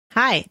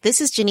Hi,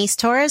 this is Janice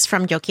Torres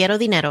from Yo Quiero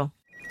Dinero.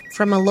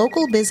 From a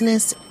local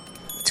business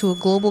to a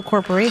global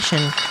corporation,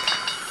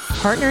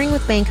 partnering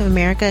with Bank of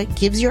America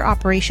gives your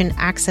operation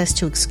access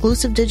to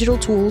exclusive digital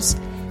tools,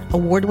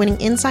 award-winning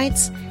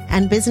insights,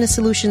 and business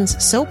solutions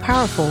so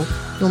powerful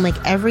you'll make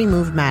every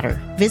move matter.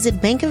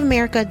 Visit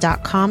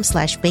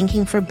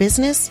bankofamerica.com/banking for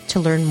business to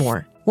learn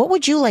more. What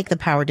would you like the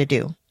power to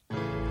do?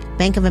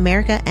 Bank of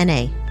America,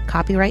 N.A.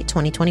 Copyright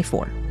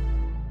 2024.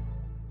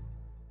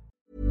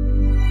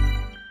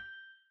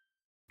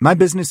 My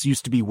business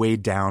used to be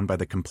weighed down by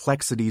the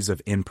complexities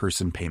of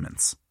in-person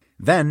payments.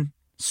 Then,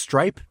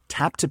 Stripe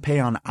Tap to Pay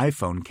on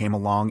iPhone came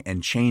along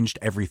and changed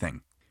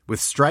everything.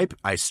 With Stripe,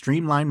 I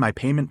streamlined my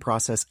payment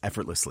process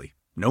effortlessly.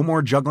 No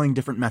more juggling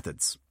different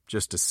methods.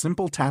 Just a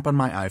simple tap on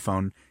my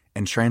iPhone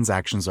and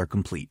transactions are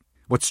complete.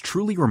 What's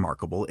truly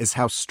remarkable is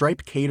how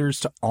Stripe caters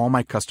to all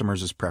my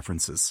customers'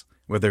 preferences.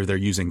 Whether they're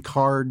using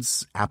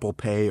cards, Apple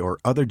Pay, or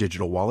other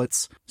digital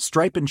wallets,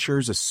 Stripe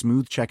ensures a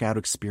smooth checkout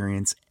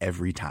experience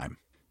every time.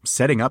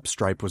 Setting up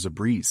Stripe was a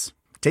breeze,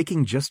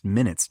 taking just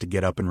minutes to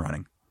get up and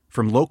running.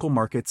 From local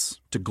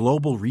markets to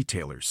global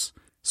retailers,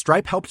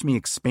 Stripe helped me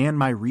expand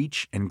my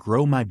reach and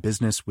grow my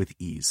business with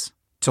ease.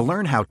 To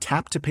learn how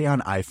Tap to Pay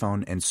on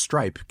iPhone and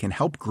Stripe can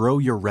help grow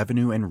your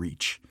revenue and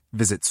reach,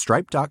 visit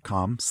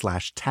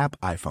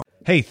stripe.com/tapiphone.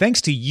 Hey,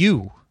 thanks to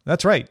you.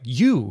 That's right,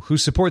 you who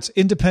supports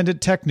independent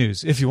tech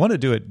news. If you want to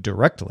do it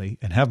directly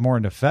and have more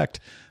in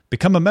effect,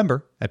 become a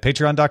member at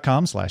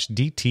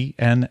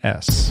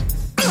patreon.com/DTNS.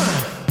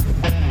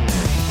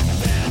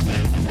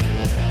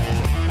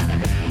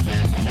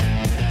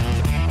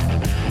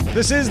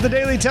 This is the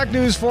Daily Tech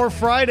News for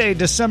Friday,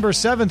 December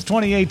 7th,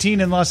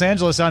 2018 in Los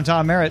Angeles. I'm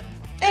Tom Merritt.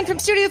 And from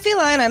Studio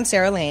Feline, I'm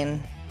Sarah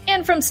Lane.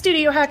 And from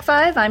Studio Hack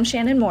 5, I'm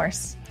Shannon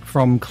Morse.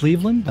 From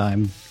Cleveland,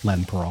 I'm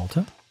Len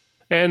Peralta.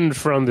 And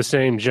from the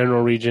same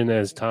general region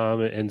as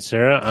Tom and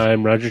Sarah,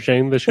 I'm Roger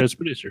Chang, the show's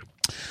producer.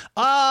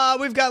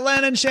 We've got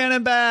Len and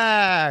Shannon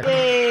back.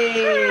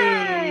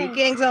 Yay!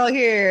 Gang's all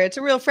here. It's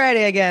a real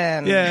Friday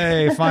again.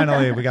 Yay,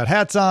 finally. We got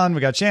hats on,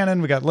 we got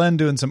Shannon, we got Len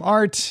doing some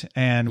art,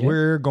 and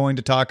we're going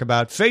to talk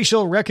about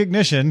facial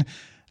recognition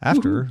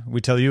after we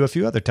tell you a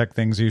few other tech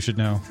things you should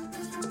know.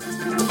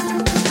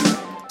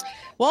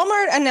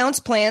 Walmart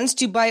announced plans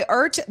to buy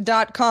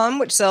Art.com,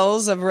 which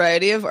sells a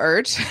variety of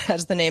art,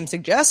 as the name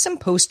suggests, and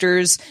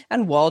posters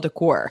and wall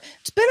decor.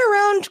 It's been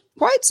around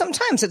quite some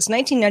time, since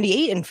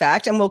 1998, in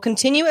fact, and will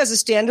continue as a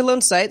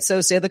standalone site,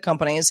 so say the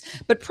companies.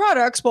 But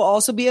products will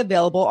also be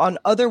available on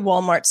other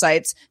Walmart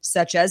sites,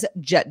 such as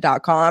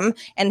Jet.com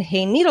and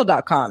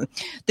HeyNeedle.com.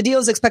 The deal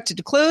is expected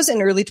to close in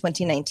early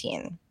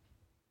 2019.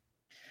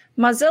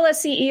 Mozilla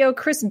CEO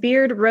Chris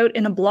Beard wrote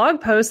in a blog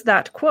post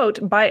that, quote,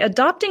 by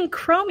adopting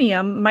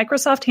Chromium,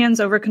 Microsoft hands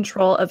over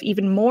control of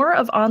even more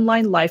of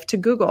online life to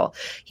Google.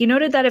 He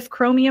noted that if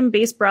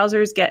Chromium-based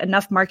browsers get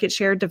enough market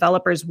share,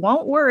 developers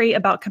won't worry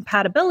about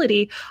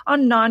compatibility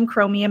on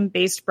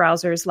non-Chromium-based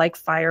browsers like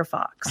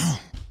Firefox. Oh,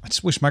 I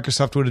just wish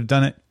Microsoft would have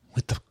done it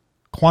with the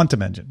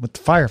Quantum engine, with the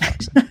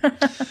Firefox.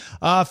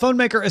 Phone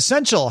maker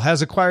Essential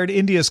has acquired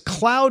India's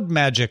Cloud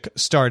Magic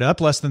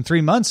startup less than 3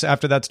 months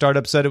after that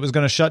startup said it was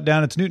going to shut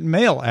down its Newton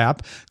Mail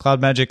app.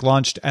 Cloud Magic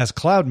launched as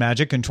Cloud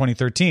Magic in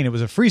 2013. It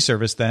was a free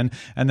service then,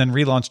 and then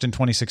relaunched in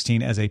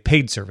 2016 as a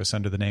paid service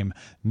under the name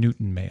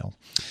Newton Mail.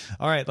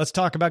 All right, let's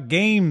talk about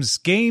games.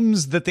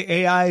 Games that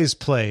the AIs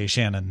play,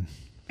 Shannon.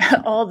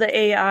 All the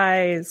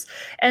AIs.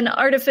 An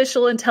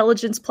artificial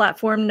intelligence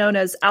platform known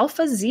as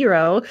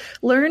AlphaZero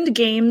learned the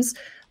games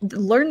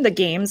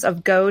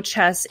of Go,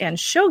 chess, and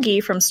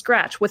shogi from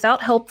scratch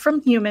without help from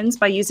humans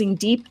by using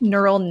deep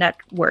neural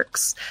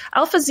networks.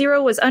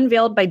 AlphaZero was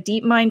unveiled by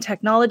DeepMind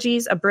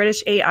Technologies, a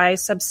British AI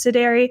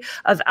subsidiary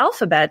of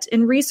Alphabet,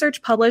 in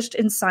research published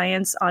in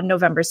Science on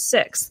November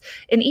 6th.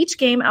 In each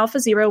game,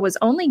 AlphaZero was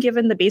only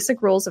given the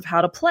basic rules of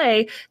how to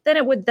play, then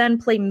it would then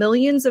play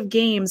millions of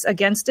games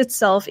against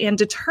itself and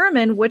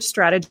determine which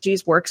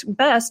strategies worked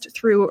best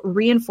through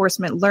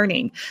reinforcement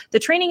learning. The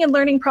training and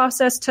learning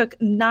process took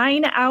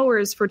 9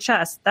 hours for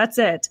chess. That's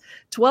it.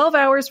 12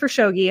 hours for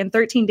shogi and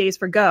 13 days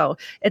for Go.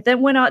 It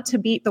then went on to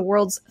beat the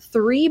world's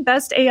 3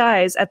 best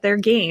AIs at their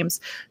games: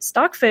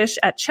 Stockfish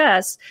at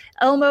chess,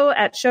 Elmo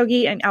at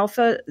shogi, and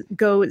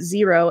AlphaGo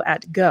Zero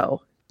at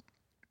Go.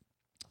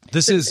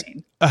 This is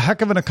a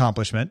heck of an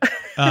accomplishment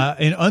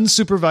in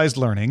unsupervised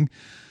learning.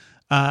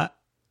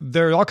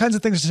 There are all kinds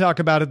of things to talk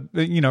about,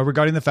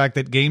 regarding the fact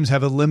that games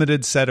have a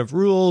limited set of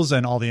rules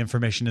and all the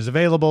information is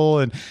available.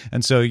 And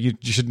so you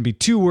shouldn't be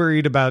too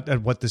worried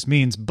about what this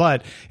means.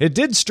 But it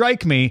did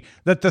strike me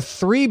that the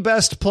 3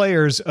 best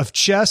players of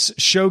chess,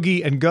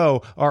 shogi, and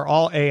Go are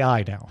all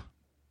AI now.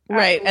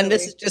 Right. Absolutely. And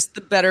this is just the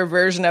better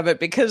version of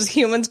it because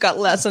humans got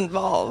less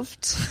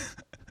involved.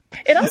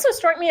 It also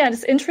struck me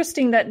as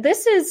interesting that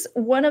this is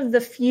one of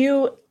the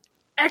few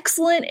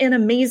excellent and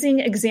amazing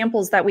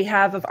examples that we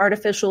have of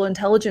artificial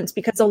intelligence,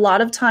 because a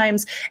lot of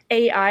times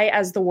AI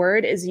as the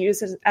word is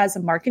used as a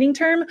marketing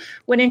term,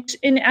 when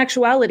in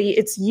actuality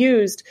it's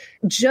used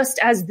just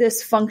as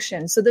this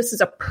function. So this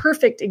is a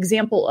perfect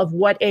example of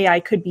what AI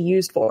could be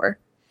used for.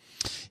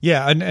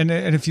 Yeah, and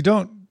if you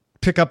don't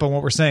pick up on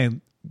what we're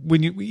saying.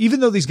 Even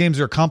though these games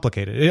are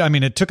complicated, I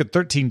mean, it took it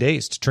 13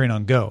 days to train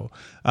on Go.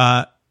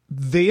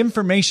 The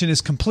information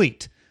is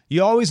complete.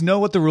 You always know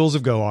what the rules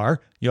of Go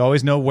are. You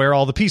always know where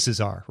all the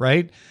pieces are,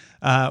 right?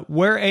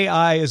 Where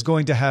AI is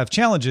going to have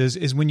challenges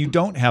is when you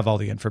don't have all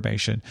the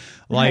information.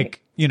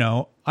 Like, I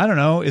don't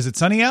know, is it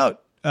sunny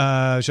out?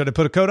 Should I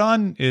put a coat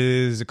on?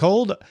 Is it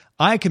cold?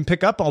 I can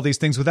pick up all these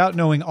things without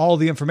knowing all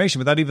the information,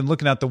 without even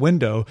looking out the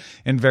window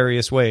in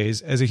various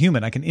ways. As a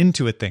human, I can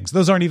intuit things.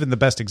 Those aren't even the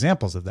best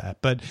examples of that,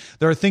 but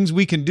there are things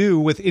we can do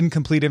with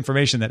incomplete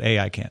information that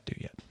AI can't do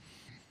yet.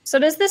 So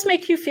does this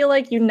make you feel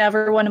like you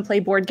never want to play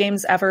board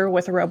games ever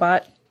with a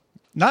robot?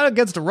 Not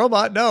against a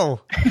robot,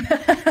 no.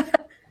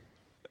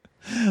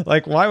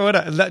 Like, why would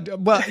I?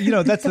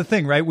 That's the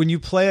thing, right? When you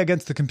play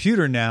against the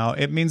computer now,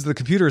 it means the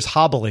computer is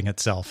hobbling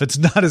itself. It's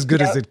not as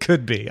good as it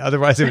could be.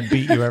 Otherwise, it would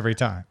beat you every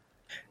time.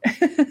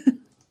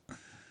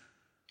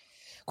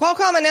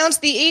 Qualcomm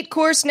announced the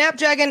 8-core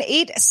Snapdragon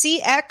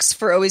 8CX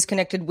for always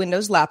connected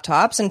Windows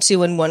laptops and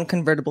 2-in-1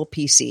 convertible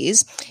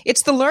PCs.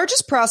 It's the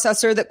largest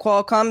processor that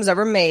Qualcomm's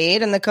ever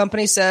made, and the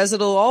company says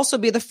it'll also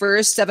be the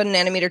first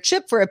 7-nanometer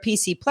chip for a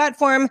PC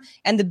platform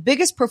and the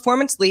biggest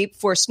performance leap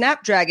for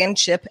Snapdragon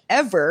chip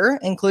ever,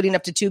 including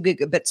up to 2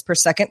 gigabits per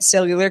second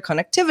cellular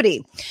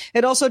connectivity.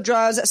 It also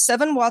draws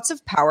 7 watts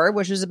of power,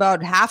 which is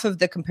about half of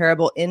the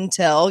comparable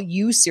Intel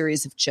U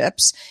series of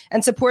chips,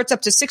 and supports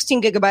up to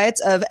 16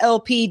 gigabytes of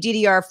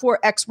LPDDR4X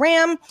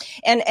RAM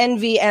and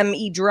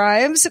NVMe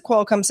drives.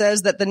 Qualcomm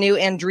says that the new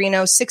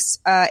Adreno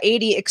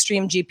 680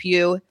 Extreme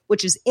GPU,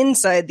 which is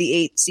inside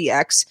the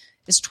 8CX,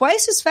 is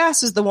twice as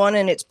fast as the one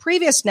in its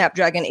previous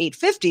Snapdragon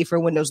 850 for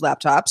Windows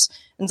laptops,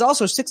 and is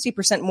also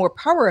 60% more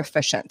power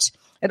efficient.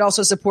 It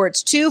also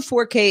supports 2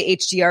 4K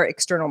HDR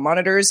external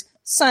monitors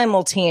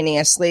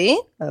simultaneously,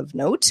 of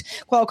note.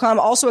 Qualcomm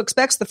also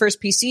expects the first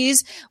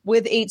PCs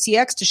with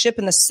 8CX to ship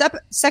in the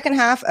second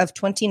half of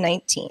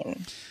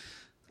 2019.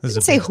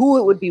 Didn't say who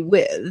it would be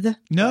with.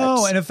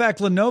 No, and in fact,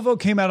 Lenovo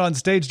came out on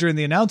stage during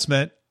the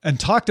announcement and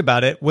talked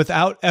about it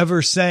without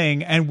ever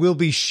saying, and we'll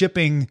be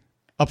shipping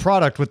a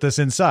product with this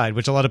inside,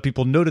 which a lot of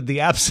people noted the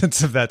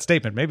absence of that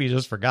statement. Maybe you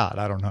just forgot.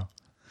 I don't know.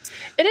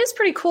 It is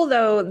pretty cool,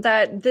 though,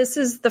 that this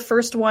is the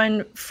first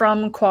one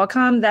from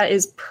Qualcomm that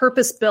is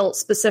purpose-built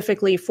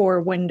specifically for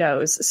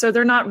Windows. So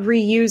they're not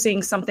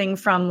reusing something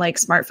from like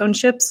smartphone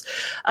chips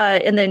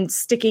and then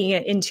sticking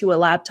it into a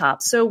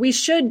laptop. So we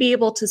should be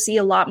able to see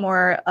a lot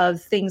more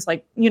of things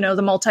like, the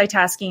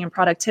multitasking and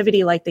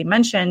productivity like they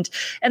mentioned.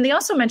 And they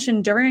also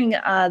mentioned during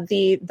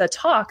the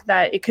talk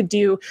that it could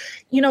do,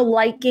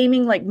 light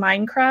gaming like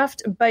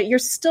Minecraft, but you're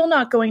still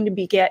not going to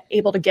be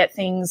able to get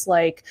things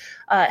like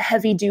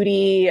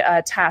heavy-duty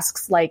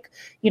tasks like,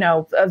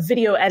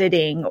 video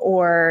editing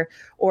or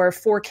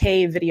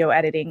 4K video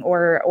editing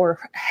or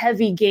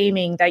heavy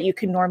gaming that you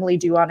can normally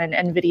do on an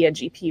NVIDIA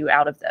GPU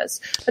out of this.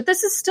 But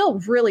this is still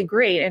really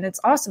great, and it's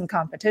awesome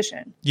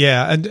competition.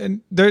 Yeah,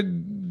 and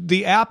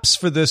the apps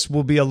for this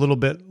will be a little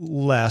bit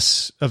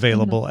less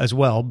available as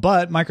well.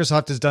 But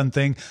Microsoft has done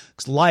things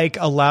like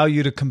allow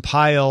you to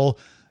compile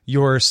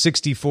your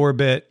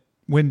 64-bit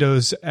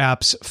Windows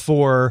apps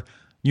for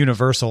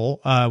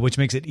Universal, which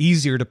makes it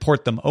easier to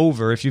port them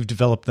over if you've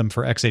developed them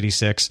for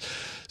x86.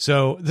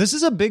 So this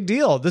is a big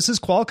deal. This is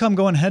Qualcomm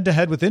going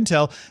head-to-head with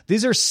Intel.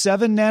 These are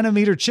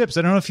 7-nanometer chips.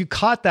 I don't know if you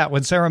caught that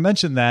when Sarah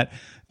mentioned that.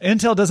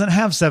 Intel doesn't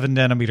have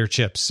 7-nanometer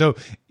chips. So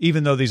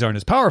even though these aren't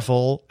as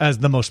powerful as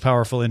the most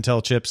powerful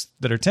Intel chips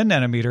that are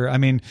 10-nanometer, I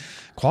mean,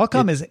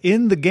 Qualcomm is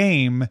in the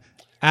game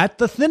at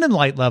the thin and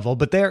light level,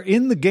 but they're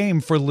in the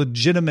game for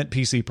legitimate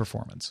PC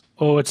performance.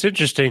 Well, what's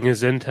interesting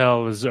is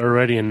Intel has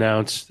already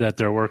announced that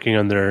they're working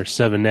on their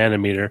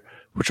 7-nanometer,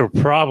 which will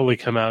probably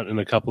come out in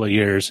a couple of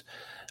years.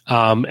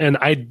 And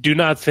I do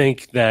not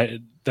think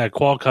that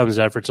Qualcomm's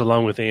efforts,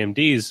 along with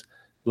AMD's,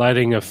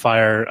 lighting a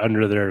fire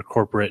under their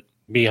corporate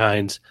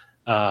behinds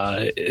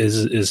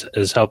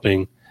is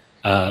helping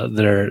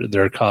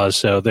their cause.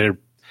 So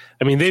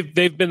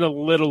they've been a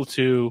little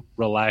too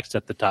relaxed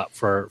at the top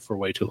for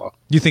way too long.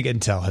 You think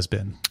Intel has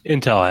been?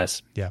 Intel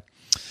has. Yeah.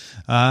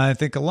 I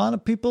think a lot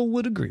of people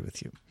would agree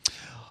with you.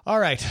 All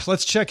right,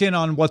 let's check in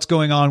on what's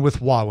going on with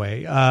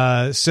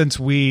Huawei. Since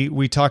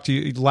we talked to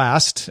you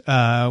last,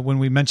 when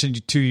we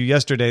mentioned to you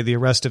yesterday the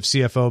arrest of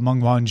CFO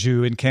Meng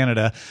Wanzhou in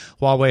Canada,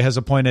 Huawei has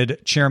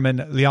appointed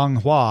Chairman Liang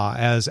Hua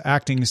as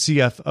acting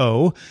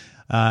CFO.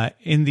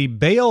 In the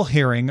bail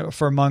hearing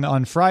for Meng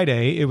on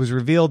Friday, it was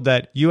revealed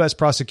that U.S.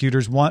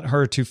 prosecutors want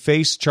her to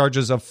face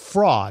charges of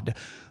fraud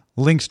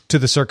linked to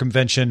the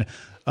circumvention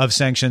of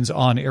sanctions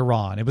on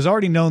Iran. It was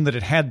already known that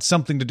it had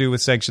something to do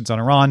with sanctions on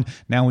Iran.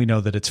 Now we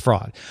know that it's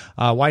fraud.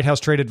 White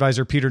House trade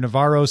advisor Peter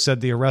Navarro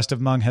said the arrest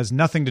of Meng has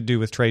nothing to do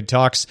with trade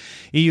talks.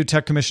 EU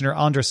Tech Commissioner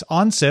Andrus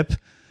Ansip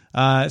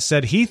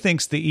said he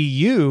thinks the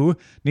EU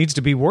needs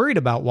to be worried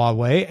about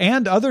Huawei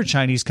and other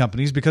Chinese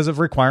companies because of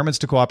requirements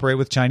to cooperate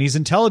with Chinese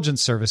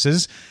intelligence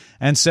services,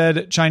 and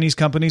said Chinese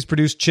companies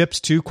produce chips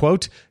to,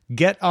 quote,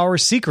 get our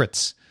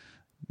secrets.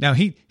 Now,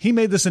 he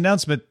made this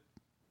announcement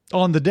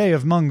on the day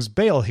of Meng's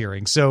bail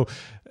hearing. So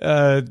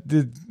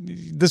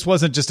this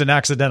wasn't just an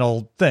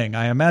accidental thing.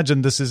 I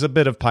imagine this is a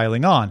bit of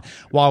piling on.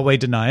 Huawei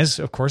denies,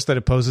 of course, that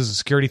it poses a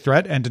security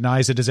threat and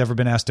denies it has ever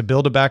been asked to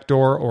build a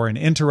backdoor or an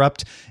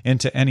interrupt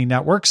into any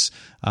networks.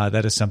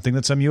 That is something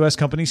that some U.S.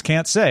 companies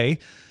can't say.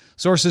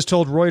 Sources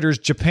told Reuters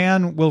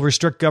Japan will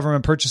restrict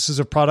government purchases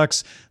of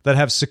products that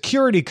have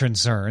security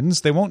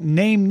concerns. They won't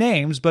name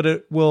names, but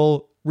it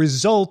will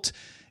result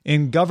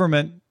in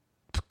government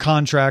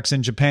contracts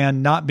in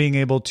Japan not being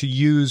able to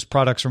use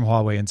products from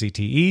Huawei and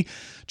ZTE.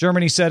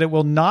 Germany said it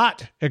will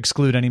not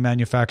exclude any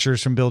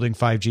manufacturers from building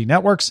 5G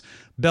networks.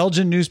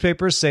 Belgian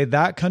newspapers say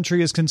that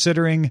country is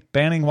considering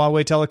banning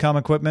Huawei telecom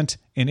equipment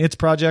in its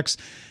projects.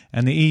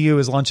 And the EU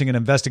is launching an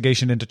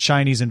investigation into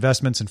Chinese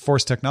investments in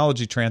forced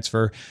technology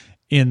transfer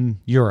in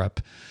Europe.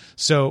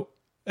 So,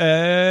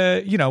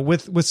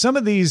 with some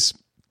of these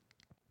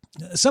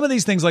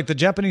things, like the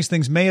Japanese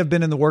things, may have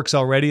been in the works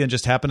already and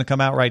just happen to come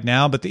out right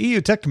now. But the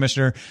EU tech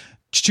commissioner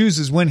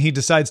chooses when he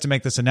decides to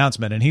make this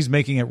announcement. And he's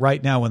making it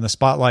right now when the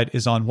spotlight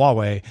is on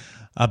Huawei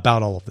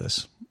about all of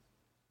this.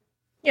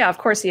 Yeah, of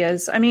course he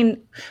is. I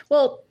mean,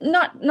 well,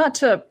 not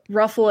to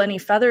ruffle any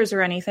feathers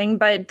or anything,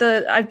 but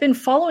I've been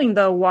following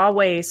the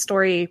Huawei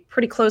story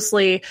pretty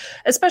closely,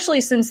 especially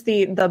since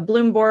the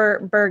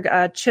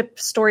Bloomberg chip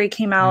story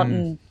came out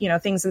and,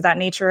 things of that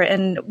nature.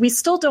 And we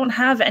still don't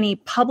have any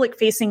public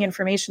facing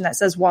information that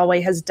says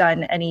Huawei has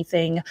done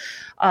anything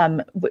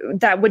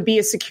that would be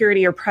a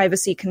security or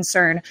privacy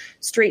concern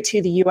straight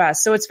to the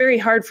US. So it's very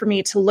hard for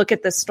me to look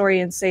at this story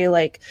and say,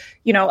 like,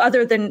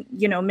 other than,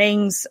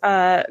 Meng's,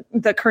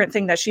 the current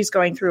thing that she's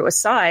going through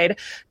aside,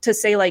 to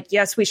say, like,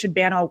 yes, we should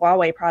ban all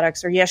Huawei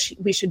products, or yes,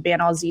 we should ban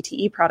all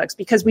ZTE products,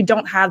 because we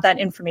don't have that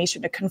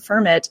information to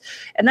confirm it.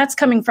 And that's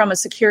coming from a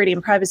security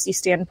and privacy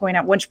standpoint,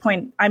 at which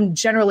point I'm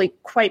generally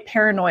quite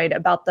paranoid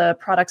about the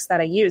products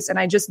that I use. And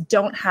I just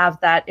don't have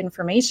that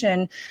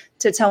information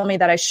to tell me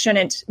that I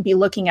shouldn't be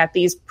looking at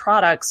these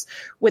products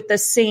with the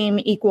same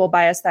equal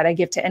bias that I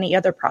give to any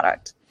other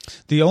product.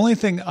 The only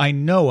thing I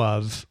know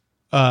of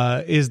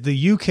is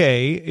the UK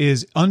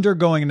is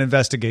undergoing an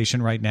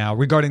investigation right now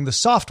regarding the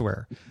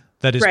software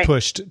that is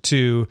pushed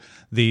to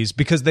these,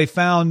 because they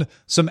found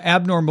some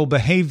abnormal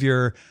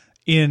behavior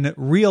in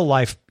real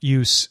life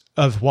use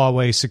of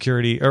Huawei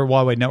security or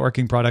Huawei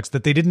networking products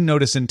that they didn't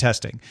notice in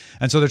testing.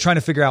 And so they're trying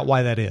to figure out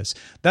why that is.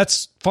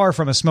 That's far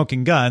from a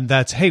smoking gun.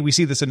 That's, hey, we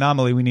see this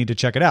anomaly, we need to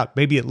check it out.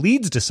 Maybe it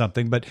leads to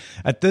something, but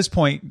at this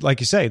point, like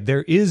you say,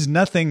 there is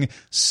nothing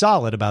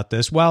solid about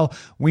this. Well,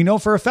 we know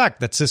for a fact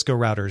that Cisco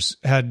routers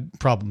had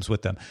problems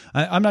with them.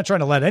 I'm not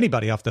trying to let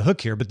anybody off the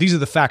hook here, but these are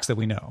the facts that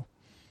we know.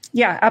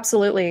 Yeah,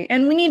 absolutely.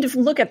 And we need to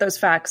look at those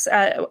facts,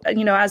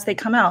 as they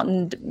come out,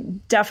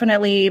 and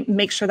definitely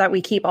make sure that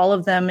we keep all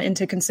of them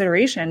into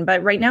consideration.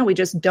 But right now, we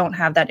just don't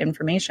have that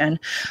information.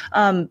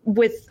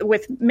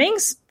 With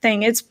Meng's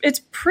thing,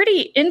 it's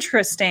pretty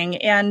interesting,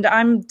 and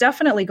I'm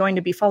definitely going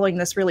to be following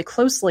this really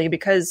closely,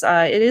 because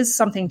it is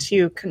something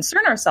to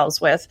concern ourselves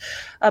with.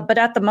 But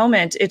at the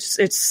moment,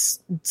 it's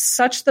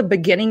such the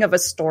beginning of a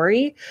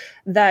story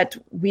that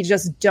we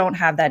just don't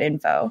have that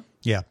info.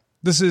 Yeah.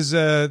 This is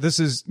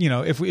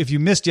if you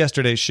missed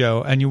yesterday's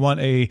show and you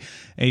want a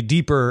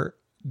deeper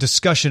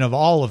discussion of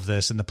all of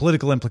this and the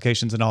political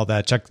implications and all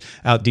that, check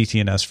out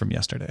DTNS from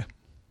yesterday.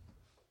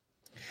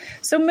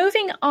 So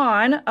moving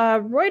on,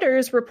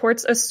 Reuters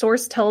reports a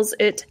source tells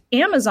it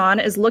Amazon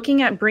is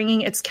looking at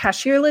bringing its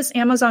cashierless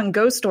Amazon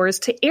Go stores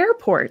to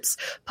airports.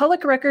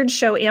 Public records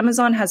show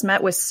Amazon has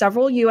met with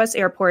several U.S.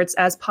 airports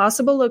as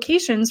possible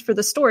locations for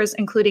the stores,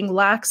 including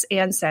LAX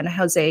and San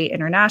Jose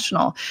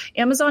International.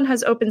 Amazon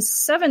has opened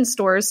 7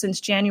 stores since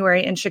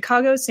January in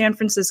Chicago, San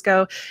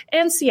Francisco,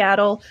 and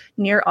Seattle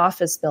near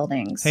office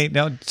buildings. Hey,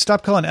 now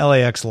stop calling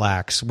LAX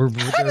lax. They're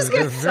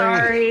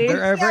very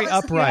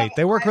upright.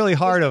 They work really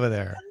hard over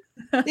there.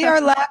 They are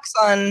lax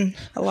on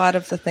a lot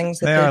of the things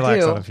that they are do.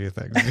 lax on a few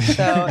things.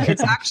 So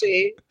it's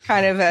actually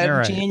kind of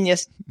a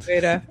genius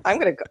way to. I'm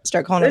going to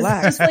start calling it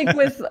lax. Just like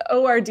with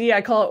ORD,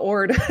 I call it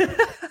ORD.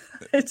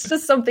 It's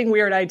just something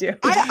weird I do.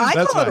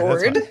 I call it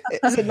ORD.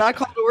 Is it not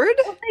called ORD?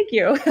 Well, thank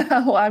you.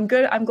 Well, I'm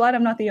good. I'm glad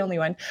I'm not the only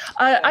one.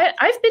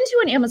 I've been to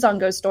an Amazon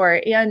Go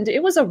store, and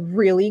it was a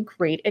really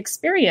great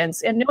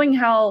experience. And knowing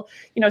how,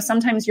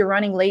 sometimes you're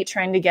running late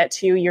trying to get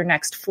to your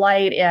next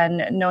flight,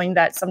 and knowing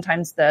that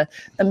sometimes the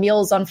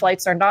meals on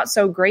flights are not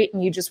so great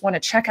and you just want to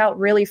check out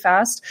really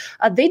fast.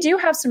 They do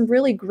have some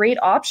really great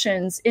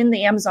options in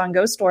the Amazon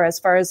Go store as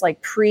far as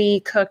like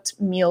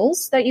pre-cooked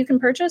meals that you can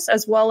purchase,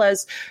 as well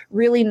as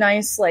really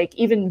nice, like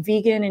even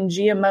vegan and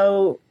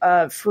GMO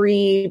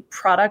free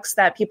products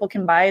that people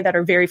can buy that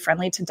are very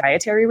friendly to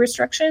dietary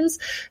restrictions.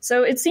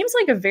 So it seems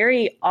like a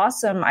very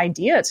awesome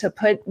idea to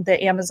put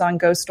the Amazon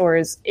Go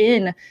stores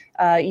in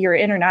your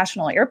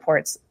international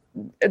airports.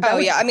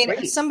 I mean,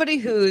 as somebody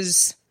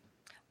who's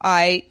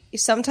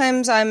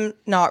sometimes I'm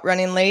not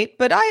running late,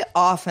 but I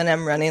often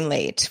am running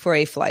late for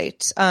a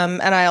flight.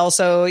 And I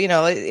also,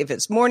 if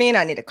it's morning,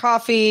 I need a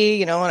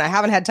coffee, and I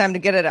haven't had time to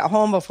get it at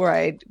home before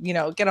I,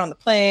 get on the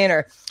plane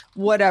or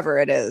whatever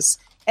it is.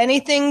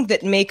 anything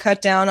that may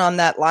cut down on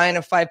that line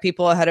of 5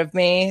 people ahead of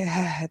me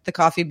at the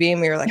Coffee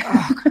Bean, we were like,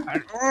 oh,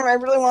 God, I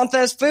really want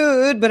this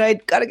food, but I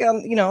got to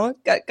go,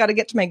 got to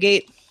get to my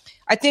gate.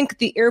 I think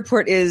the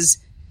airport is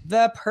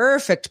the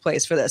perfect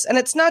place for this. And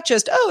it's not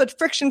just, it's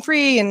friction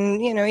free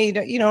and,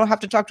 you don't have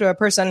to talk to a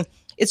person.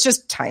 It's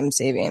just time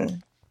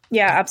saving.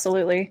 Yeah,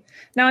 absolutely.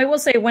 Now, I will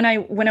say when I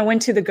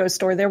went to the Go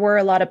store, there were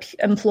a lot of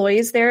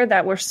employees there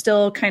that were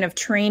still kind of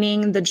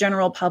training the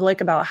general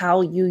public about how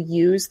you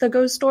use the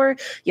Go store.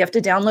 You have to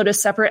download a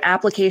separate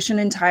application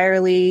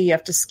entirely. You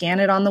have to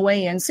scan it on the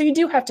way in. So you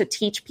do have to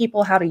teach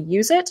people how to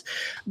use it.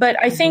 But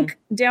I think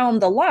down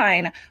the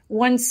line,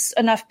 once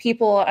enough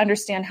people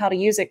understand how to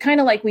use it,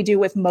 kind of like we do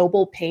with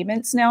mobile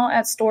payments now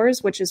at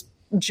stores, which is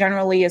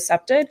generally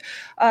accepted,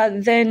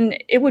 then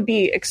it would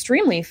be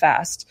extremely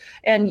fast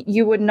and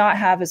you would not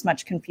have as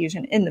much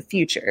confusion in the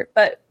future.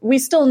 But we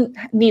still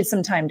need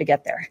some time to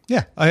get there.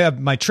 Yeah, I have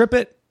my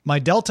TripIt, my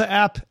Delta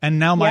app, and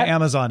now my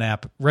Amazon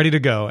app ready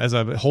to go as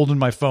I'm holding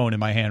my phone in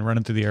my hand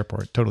running through the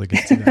airport. Totally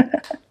get to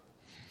that.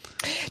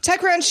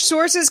 TechCrunch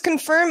sources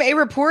confirm a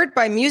report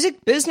by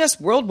Music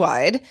Business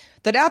Worldwide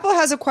that Apple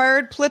has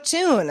acquired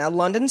Platoon, a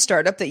London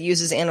startup that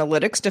uses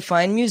analytics to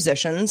find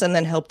musicians and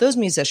then help those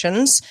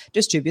musicians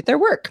distribute their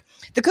work.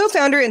 The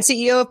co-founder and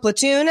CEO of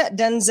Platoon,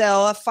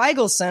 Denzel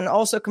Feigelson,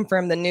 also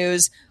confirmed the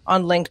news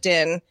on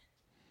LinkedIn.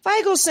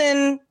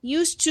 Feigelson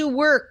used to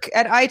work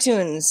at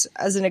iTunes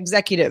as an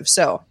executive,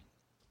 so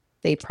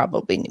they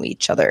probably knew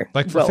each other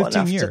for well 15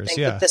 enough years, to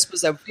think that this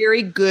was a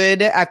very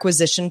good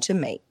acquisition to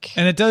make.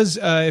 And it does,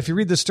 if you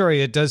read the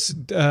story, it does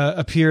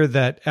appear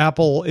that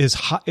Apple is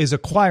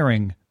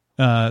acquiring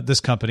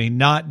this company,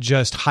 not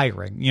just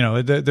hiring.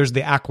 There's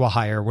the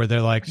acqui-hire where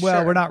they're like,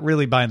 well, we're not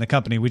really buying the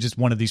company. We just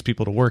wanted these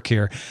people to work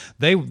here.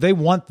 They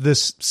want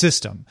this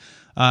system,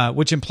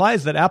 which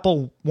implies that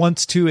Apple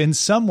wants to, in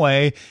some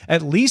way,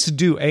 at least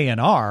do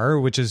A&R,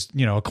 which is,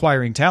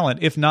 acquiring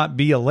talent, if not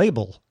be a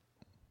label.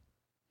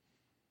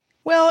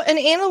 Well, an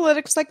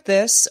analytics like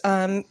this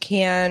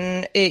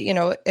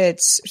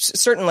it's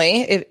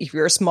certainly if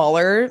you're a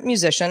smaller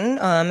musician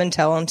and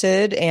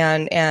talented,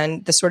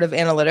 and the sort of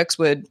analytics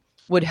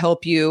would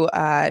help you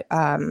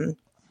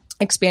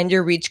expand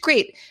your reach.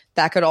 Great.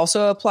 That could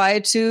also apply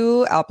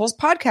to Apple's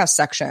podcast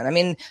section. I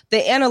mean,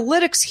 the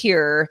analytics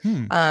here,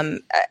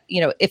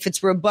 if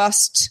it's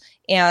robust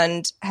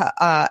and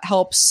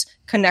helps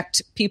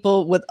connect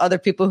people with other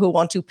people who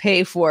want to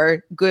pay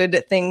for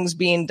good things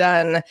being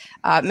done,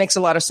 makes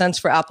a lot of sense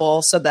for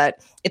Apple, so that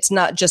it's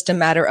not just a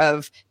matter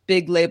of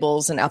big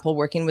labels and Apple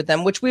working with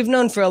them, which we've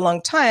known for a long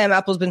time.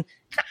 Apple's been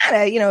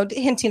kind of,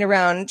 hinting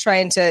around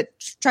trying to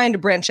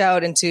branch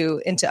out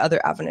into other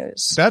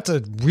avenues. That's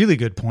a really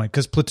good point,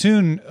 because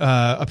Platoon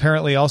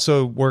apparently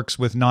also works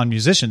with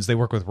non-musicians. They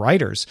work with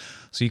writers,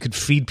 so you could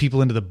feed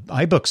people into the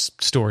iBooks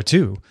store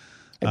too.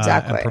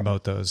 Exactly. And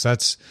promote those.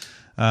 That's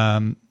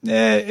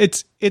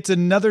it's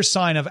another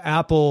sign of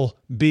Apple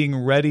being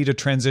ready to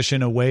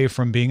transition away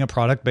from being a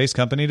product-based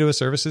company to a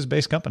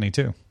services-based company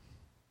too.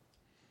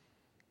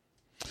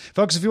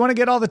 Folks, if you want to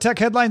get all the tech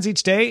headlines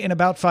each day in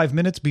about 5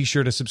 minutes, be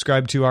sure to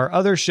subscribe to our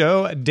other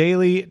show,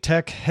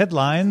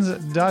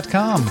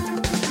 dailytechheadlines.com.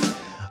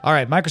 All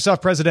right,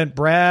 Microsoft President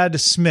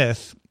Brad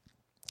Smith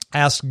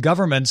asked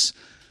governments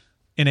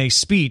in a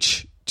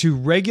speech to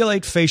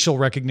regulate facial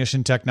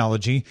recognition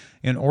technology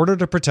in order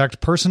to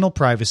protect personal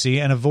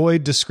privacy and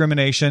avoid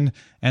discrimination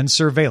and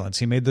surveillance.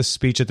 He made this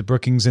speech at the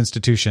Brookings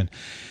Institution.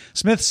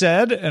 Smith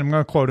said, and I'm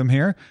going to quote him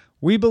here,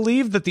 "We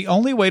believe that the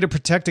only way to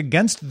protect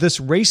against this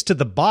race to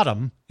the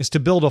bottom is to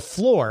build a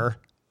floor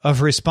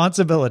of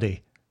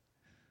responsibility."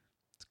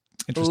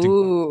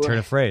 Interesting turn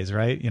of phrase,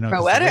 right?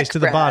 Poetic, race to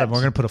the bottom.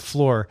 We're going to put a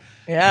floor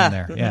in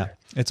there. Yeah.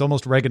 It's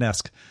almost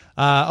Reagan-esque.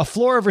 A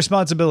floor of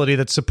responsibility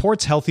that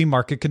supports healthy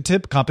market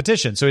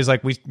competition. So he's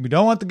like, we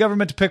don't want the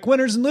government to pick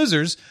winners and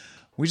losers.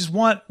 We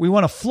want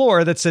a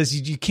floor that says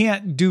you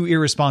can't do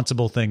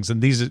irresponsible things,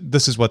 and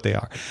this is what they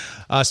are.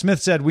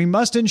 Smith said, "We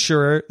must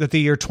ensure that the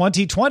year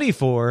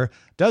 2024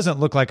 doesn't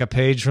look like a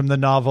page from the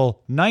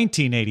novel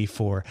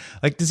 1984.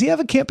 Like, does he have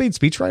a campaign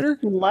speechwriter?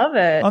 Love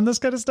it. On this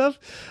kind of stuff?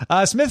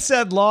 Smith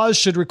said laws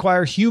should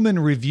require human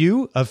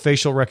review of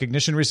facial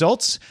recognition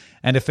results.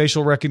 And if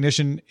facial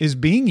recognition is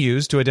being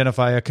used to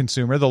identify a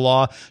consumer, the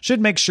law should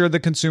make sure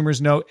that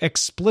consumers know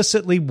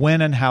explicitly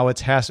when and how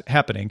it's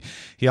happening.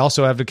 He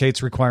also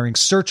advocates requiring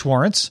search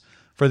warrants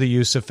for the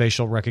use of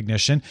facial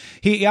recognition.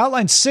 He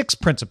outlined 6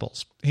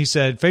 principles. He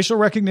said facial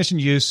recognition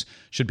use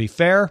should be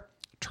fair,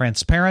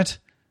 transparent,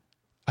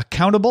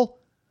 accountable.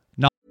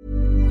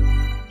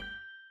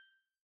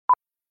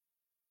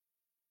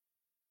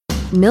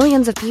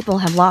 Millions of people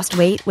have lost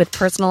weight with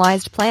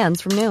personalized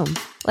plans from Noom.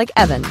 Like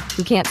Evan,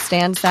 who can't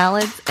stand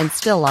salads and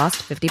still lost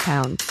 50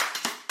 pounds.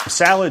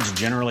 Salads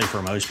generally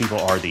for most people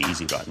are the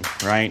easy button,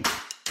 right?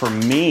 For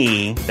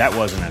me, that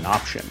wasn't an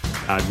option.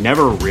 I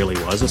never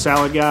really was a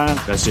salad guy.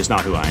 That's just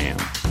not who I am.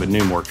 But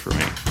Noom worked for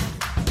me.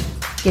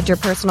 Get your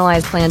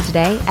personalized plan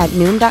today at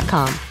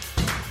Noom.com.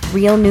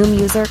 Real Noom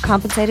user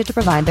compensated to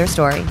provide their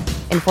story.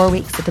 In 4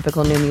 weeks, the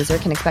typical Noom user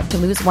can expect to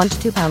lose 1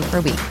 to 2 pounds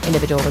per week.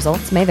 Individual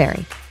results may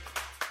vary.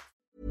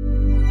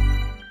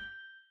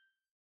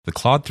 The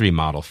Claude 3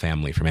 model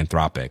family from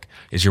Anthropic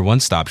is your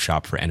one-stop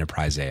shop for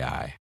enterprise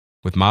AI.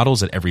 With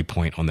models at every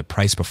point on the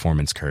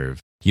price-performance curve,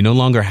 you no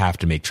longer have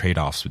to make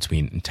trade-offs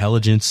between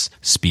intelligence,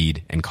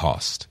 speed, and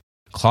cost.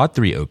 Claude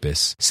 3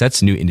 Opus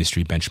sets new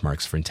industry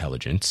benchmarks for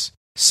intelligence.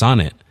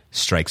 Sonnet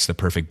strikes the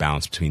perfect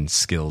balance between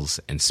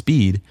skills and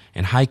speed.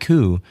 And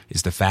Haiku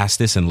is the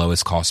fastest and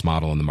lowest cost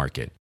model in the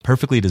market,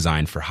 perfectly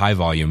designed for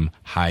high-volume,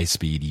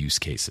 high-speed use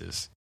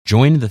cases.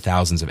 Join the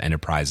thousands of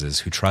enterprises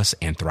who trust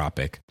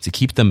Anthropic to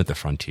keep them at the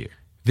frontier.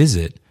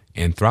 Visit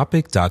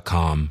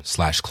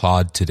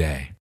anthropic.com/Claude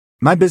today.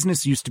 My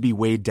business used to be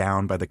weighed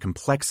down by the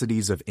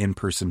complexities of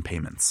in-person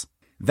payments.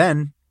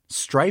 Then,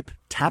 Stripe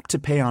Tap to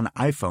Pay on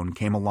iPhone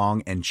came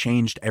along and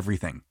changed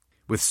everything.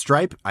 With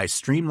Stripe, I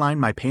streamlined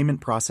my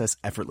payment process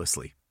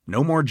effortlessly.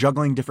 No more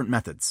juggling different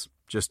methods.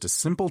 Just a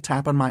simple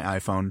tap on my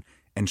iPhone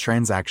and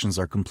transactions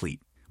are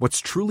complete. What's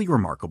truly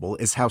remarkable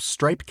is how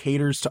Stripe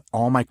caters to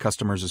all my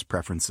customers'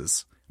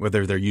 preferences.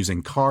 Whether they're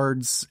using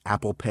cards,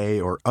 Apple Pay,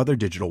 or other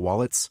digital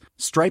wallets,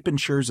 Stripe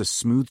ensures a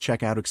smooth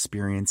checkout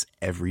experience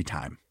every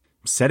time.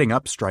 Setting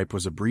up Stripe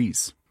was a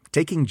breeze,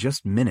 taking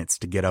just minutes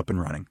to get up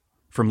and running.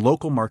 From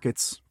local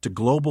markets to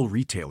global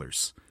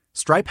retailers,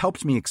 Stripe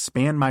helped me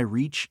expand my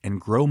reach and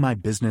grow my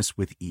business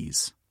with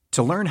ease.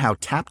 To learn how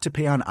Tap to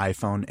Pay on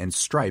iPhone and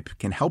Stripe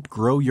can help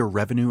grow your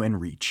revenue and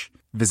reach,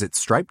 visit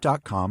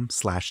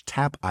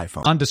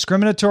stripe.com/tapiphone.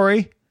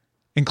 Non-discriminatory,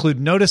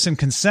 include notice and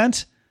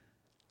consent,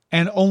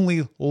 and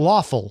only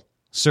lawful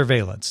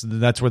surveillance.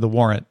 That's where the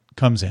warrant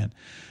comes in.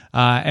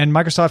 And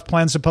Microsoft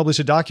plans to publish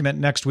a document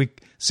next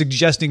week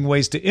suggesting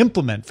ways to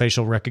implement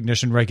facial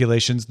recognition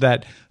regulations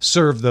that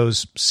serve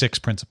those 6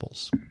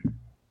 principles.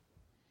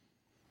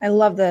 I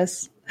love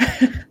this.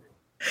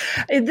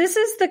 This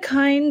is the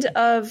kind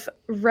of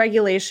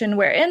regulation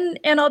where, and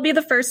I'll be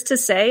the first to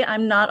say,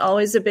 I'm not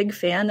always a big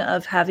fan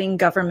of having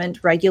government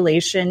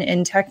regulation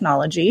in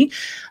technology,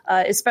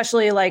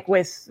 especially like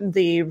with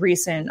the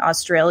recent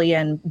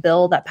Australian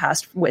bill that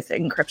passed with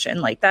encryption.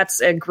 Like that's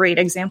a great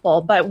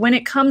example. But when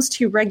it comes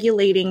to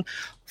regulating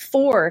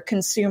for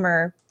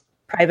consumer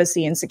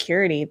privacy and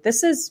security,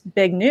 this is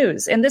big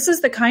news. And this is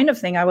the kind of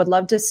thing I would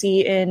love to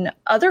see in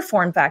other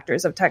form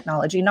factors of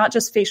technology, not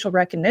just facial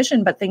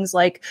recognition, but things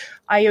like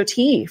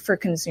IoT for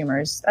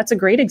consumers. That's a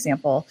great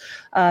example.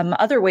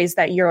 Other ways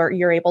that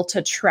you're able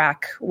to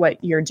track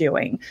what you're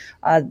doing.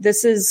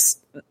 It's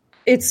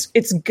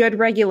good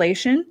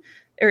regulation,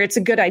 or it's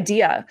a good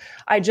idea.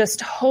 I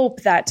just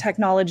hope that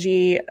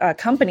technology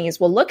companies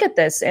will look at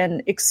this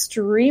and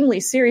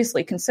extremely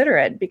seriously consider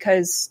it,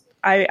 because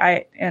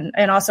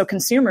and also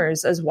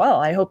consumers as well.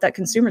 I hope that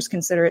consumers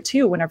consider it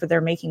too whenever they're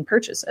making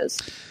purchases.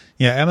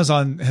 Yeah,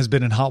 Amazon has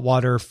been in hot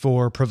water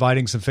for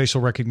providing some facial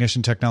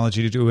recognition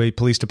technology to a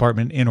police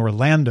department in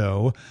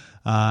Orlando,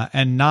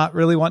 and not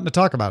really wanting to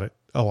talk about it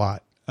a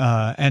lot.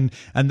 And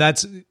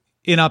that's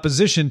in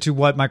opposition to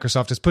what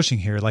Microsoft is pushing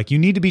here. Like, you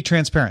need to be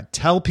transparent.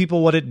 Tell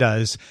people what it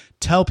does.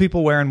 Tell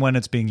people where and when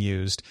it's being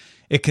used.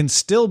 It can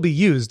still be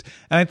used.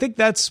 And I think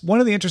that's one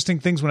of the interesting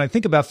things when I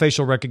think about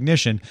facial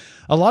recognition.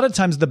 A lot of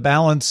times the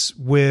balance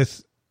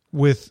with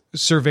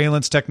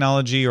surveillance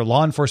technology or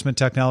law enforcement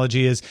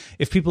technology is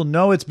if people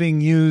know it's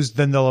being used,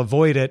 then they'll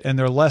avoid it and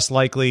they're less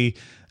likely,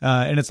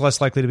 and it's less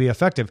likely to be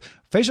effective.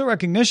 Facial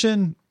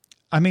recognition,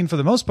 I mean, for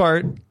the most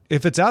part,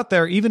 if it's out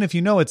there, even if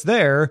you know it's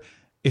there,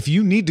 if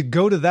you need to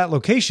go to that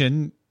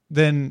location,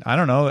 then I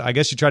don't know, I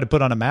guess you try to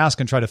put on a mask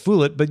and try to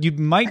fool it, but you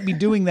might be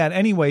doing that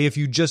anyway if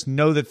you just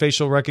know that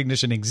facial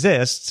recognition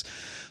exists.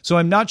 So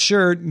I'm not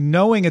sure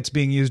knowing it's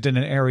being used in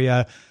an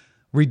area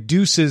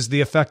reduces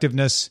the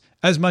effectiveness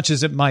as much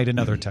as it might in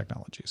other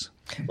technologies.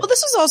 Well,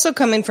 this is also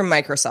coming from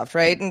Microsoft,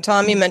 right? And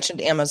Tom, you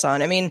mentioned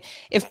Amazon. I mean,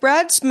 if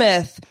Brad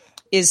Smith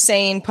is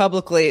saying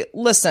publicly,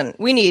 listen,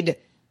 we need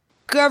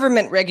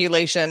government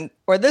regulation,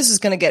 or this is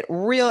going to get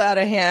real out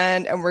of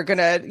hand, and we're going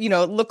to,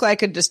 look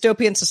like a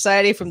dystopian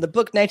society from the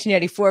book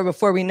 1984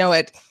 before we know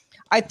it.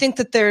 I think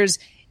that there's,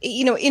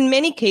 in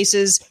many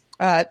cases,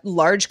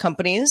 large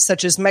companies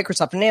such as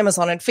Microsoft and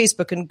Amazon and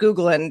Facebook and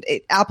Google and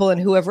Apple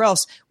and whoever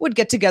else would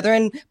get together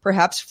and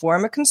perhaps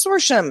form a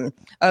consortium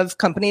of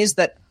companies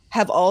that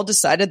have all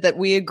decided that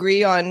we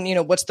agree on,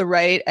 what's the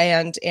right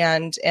and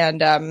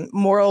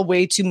moral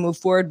way to move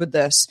forward with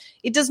this.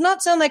 It does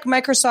not sound like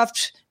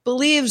Microsoft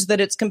believes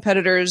that its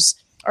competitors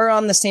are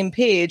on the same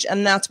page,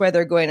 and that's why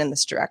they're going in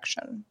this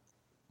direction.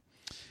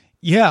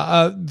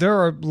 Yeah, there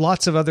are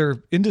lots of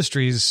other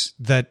industries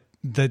that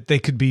they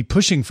could be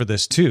pushing for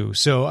this too.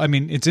 So, I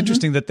mean, it's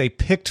interesting that they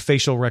picked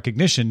facial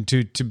recognition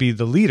to be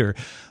the leader.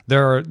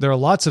 There are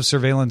lots of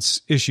surveillance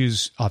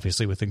issues,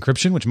 obviously, with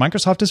encryption, which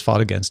Microsoft has fought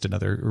against in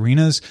other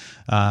arenas,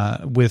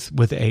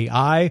 with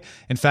AI.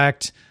 In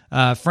fact,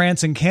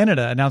 France and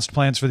Canada announced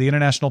plans for the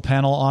International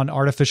Panel on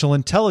Artificial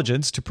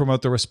Intelligence to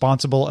promote the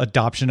responsible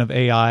adoption of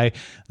AI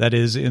that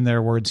is, in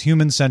their words,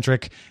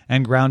 human-centric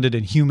and grounded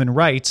in human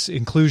rights,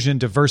 inclusion,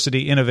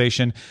 diversity,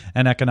 innovation,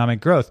 and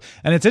economic growth.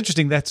 And it's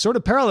interesting, that sort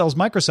of parallels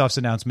Microsoft's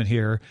announcement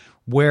here,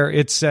 where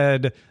it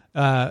said,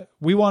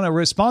 we want a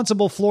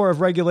responsible floor of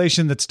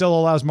regulation that still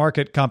allows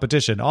market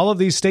competition. All of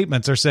these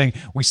statements are saying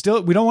we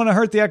don't want to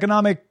hurt the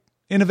economic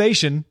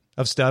innovation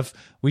of stuff.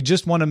 We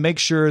just want to make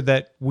sure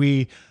that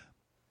we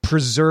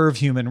preserve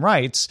human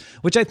rights,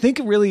 which I think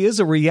really is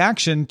a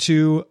reaction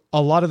to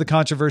a lot of the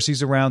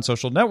controversies around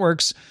social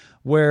networks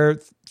where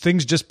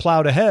things just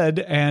plowed ahead.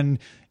 And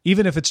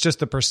even if it's just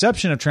the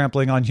perception of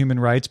trampling on human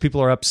rights,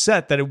 people are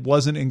upset that it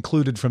wasn't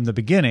included from the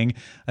beginning.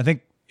 I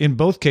think in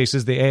both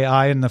cases, the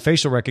AI and the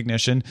facial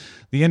recognition,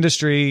 the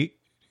industry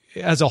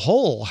as a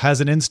whole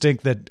has an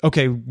instinct that,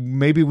 okay,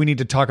 maybe we need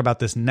to talk about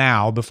this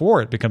now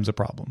before it becomes a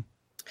problem.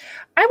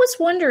 I was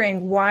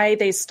wondering why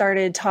they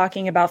started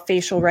talking about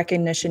facial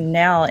recognition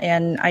now,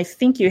 and I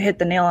think you hit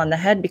the nail on the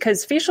head,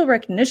 because facial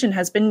recognition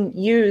has been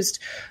used,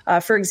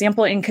 for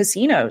example, in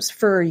casinos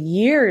for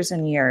years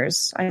and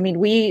years. I mean,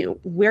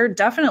 we're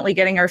definitely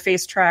getting our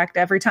face tracked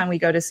every time we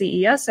go to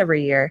CES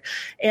every year,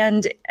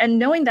 and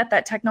knowing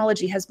that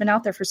technology has been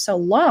out there for so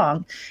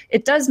long,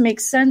 it does make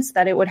sense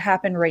that it would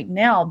happen right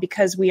now,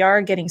 because we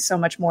are getting so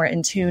much more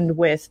in tune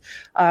with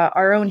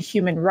our own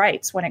human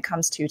rights when it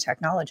comes to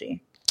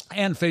technology.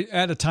 And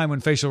at a time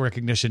when facial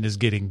recognition is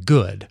getting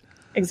good.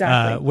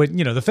 Exactly. When,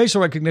 the facial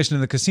recognition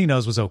in the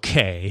casinos was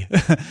okay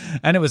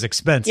and it was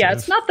expensive. Yeah,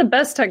 it's not the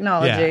best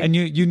technology. Yeah, and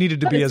you needed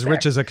to be as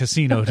rich as a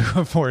casino to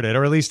afford it,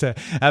 or at least to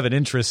have an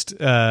interest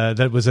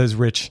that was as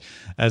rich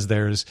as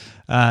theirs.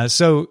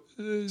 So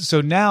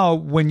now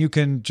when you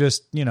can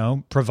just,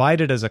 provide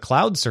it as a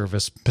cloud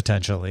service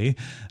potentially,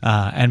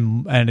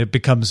 and it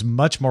becomes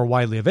much more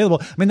widely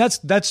available. I mean,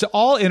 that's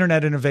all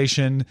internet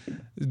innovation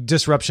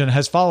disruption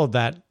has followed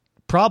that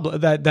problem,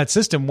 that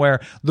system where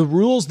the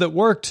rules that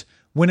worked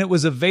when it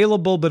was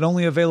available but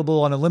only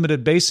available on a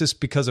limited basis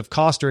because of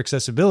cost or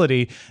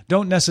accessibility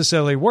don't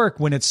necessarily work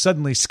when it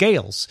suddenly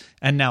scales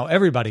and now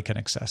everybody can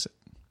access it.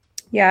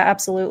 Yeah,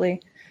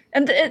 absolutely.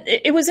 And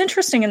it was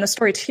interesting in the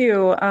story,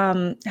 too,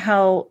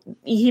 how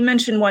he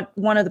mentioned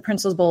one of the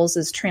principles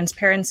is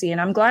transparency. And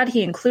I'm glad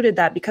he included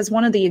that, because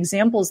one of the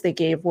examples they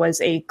gave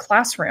was a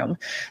classroom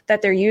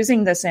that they're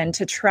using this in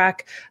to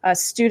track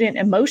student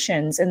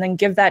emotions and then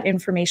give that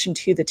information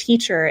to the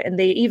teacher. And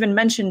they even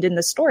mentioned in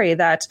the story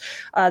that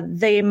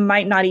they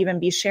might not even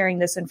be sharing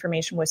this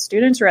information with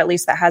students, or at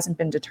least that hasn't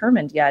been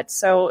determined yet.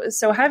 So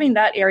having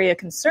that area of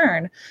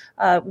concern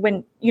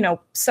when,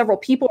 several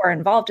people are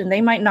involved and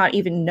they might not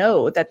even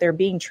know that they're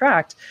being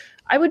tracked,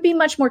 I would be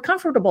much more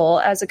comfortable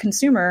as a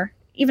consumer,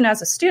 even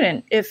as a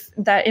student, if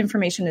that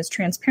information is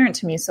transparent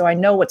to me, so I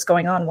know what's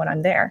going on when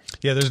I'm there.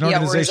 Yeah, there's an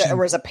organization.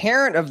 Or as a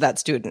parent of that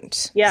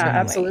student. Yeah,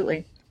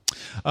 absolutely.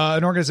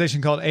 An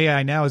organization called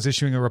AI Now is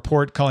issuing a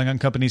report calling on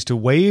companies to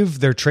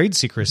waive their trade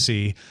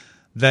secrecy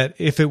that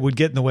if it would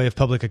get in the way of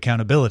public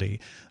accountability.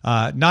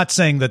 Not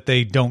saying that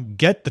they don't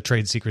get the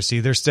trade secrecy.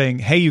 They're saying,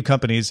 hey, you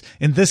companies,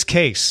 in this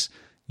case,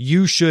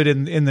 you should,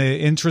 in the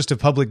interest of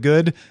public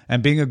good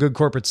and being a good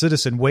corporate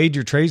citizen, waive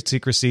your trade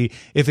secrecy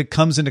if it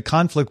comes into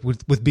conflict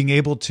with being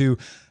able to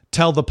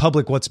tell the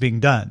public what's being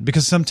done.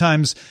 Because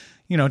sometimes,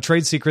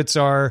 trade secrets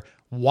are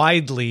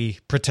widely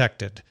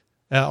protected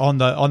on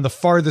the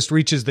farthest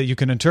reaches that you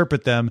can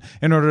interpret them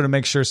in order to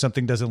make sure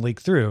something doesn't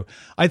leak through.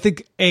 I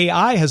think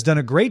AI has done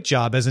a great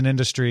job as an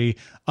industry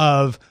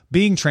of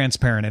being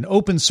transparent and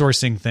open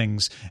sourcing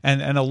things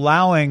and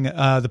allowing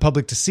the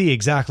public to see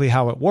exactly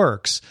how it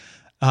works.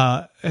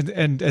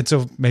 And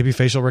so maybe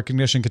facial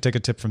recognition could take a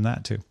tip from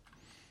that too.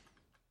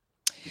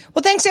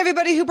 Well, thanks to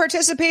everybody who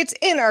participates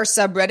in our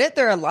subreddit.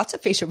 There are lots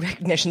of facial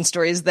recognition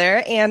stories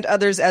there and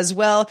others as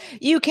well.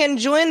 You can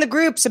join the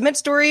group, submit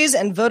stories,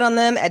 and vote on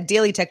them at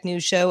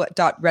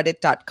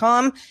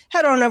dailytechnewsshow.reddit.com.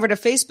 Head on over to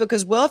Facebook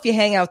as well if you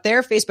hang out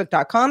there,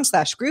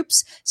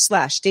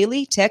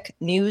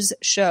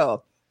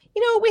 facebook.com/groups/dailytechnewsshow.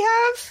 We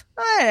have,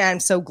 I'm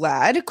so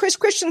glad, Chris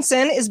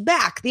Christensen is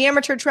back. The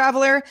amateur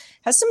traveler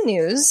has some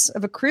news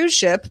of a cruise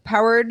ship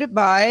powered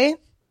by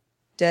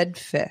dead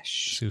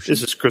fish. Sushi.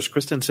 This is Chris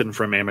Christensen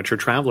from Amateur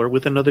Traveler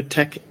with another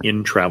Tech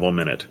in Travel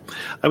Minute.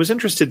 I was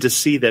interested to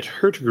see that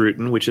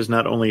Hurtigruten, which is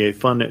not only a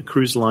fun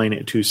cruise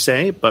line to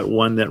say, but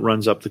one that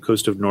runs up the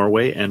coast of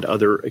Norway and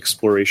other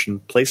exploration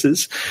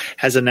places,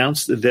 has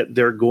announced that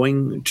they're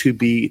going to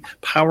be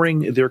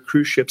powering their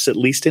cruise ships, at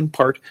least in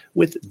part,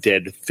 with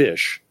dead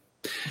fish.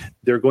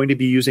 They're going to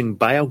be using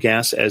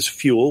biogas as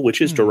fuel,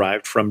 which is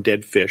derived from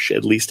dead fish,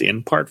 at least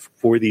in part,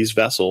 for these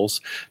vessels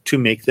to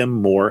make them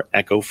more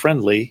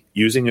eco-friendly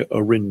using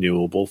a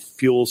renewable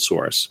fuel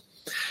source.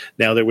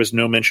 Now, there was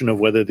no mention of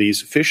whether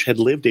these fish had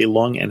lived a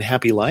long and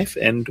happy life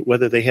and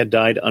whether they had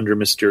died under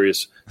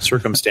mysterious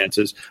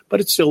circumstances,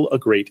 but it's still a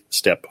great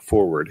step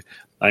forward.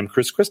 I'm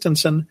Chris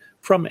Christensen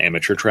from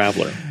Amateur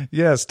Traveler.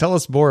 Yes, tell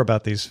us more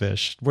about these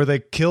fish. Were they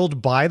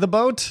killed by the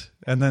boat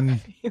and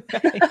then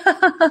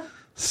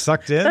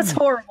sucked in? That's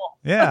horrible.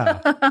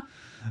 Yeah.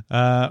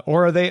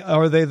 Or are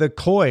they the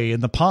koi in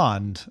the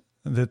pond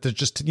that they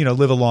just,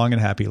 live a long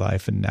and happy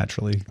life and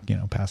naturally,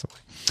 pass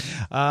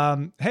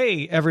away?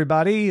 Hey,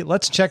 everybody,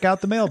 let's check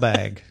out the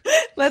mailbag.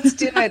 Let's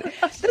do it.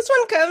 This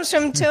one comes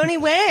from Tony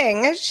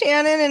Wang.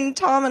 Shannon and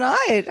Tom and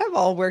I have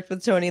all worked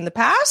with Tony in the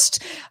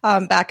past,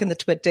 back in the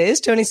Twit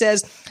days. Tony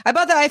says, I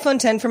bought the iPhone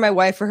 10 for my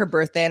wife for her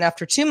birthday, and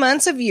after 2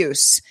 months of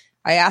use,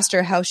 I asked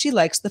her how she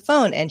likes the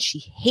phone, and she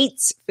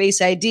hates Face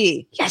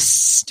ID.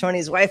 Yes,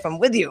 Tony's wife, I'm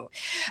with you.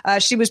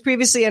 She was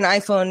previously an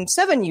iPhone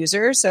 7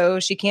 user, so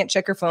she can't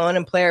check her phone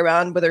and play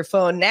around with her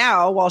phone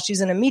now while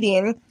she's in a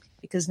meeting,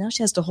 because now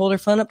she has to hold her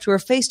phone up to her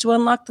face to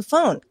unlock the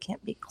phone.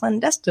 Can't be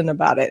clandestine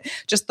about it.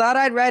 Just thought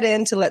I'd write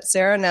in to let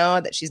Sarah know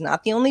that she's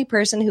not the only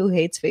person who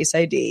hates Face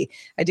ID.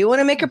 I do want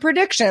to make a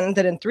prediction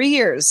that in 3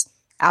 years,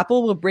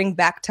 Apple will bring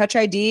back Touch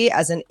ID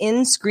as an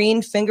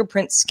in-screen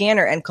fingerprint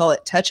scanner and call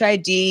it Touch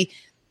ID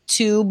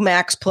 2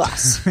 Max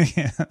Plus.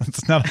 Yeah,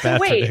 it's not a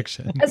bad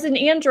prediction. As an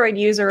Android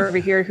user over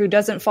here who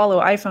doesn't follow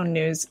iPhone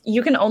news,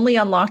 you can only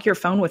unlock your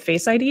phone with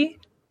Face ID?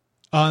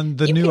 On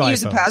the new iPhone. You can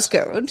use a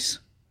passcode.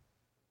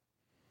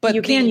 But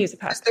you can use a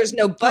passcode. There's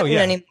no button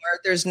anymore.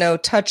 There's no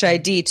Touch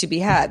ID to be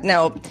had.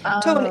 Now,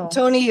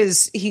 Tony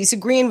he's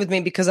agreeing with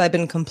me because I've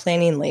been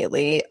complaining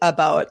lately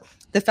about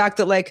the fact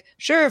that,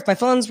 sure, if my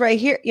phone's right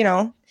here,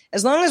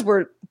 as long as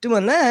we're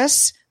doing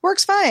this,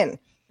 works fine.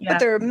 Yeah. But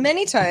there are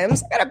many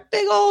times I got a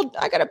big old,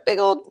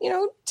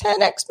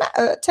 10X,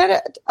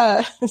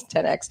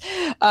 10X.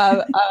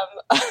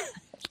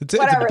 It's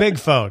a big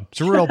phone.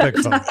 It's a real big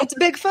phone. It's a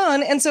big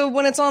phone. And so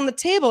when it's on the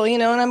table,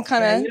 and I'm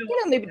kind of,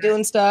 maybe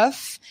doing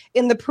stuff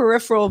in the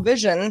peripheral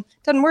vision, it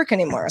doesn't work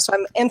anymore. So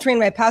I'm entering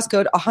my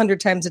passcode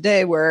 100 times a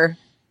day where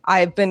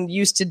I've been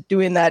used to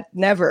doing that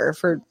never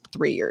for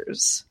 3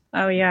 years.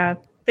 Oh, yeah.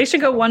 They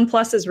should go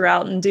OnePlus's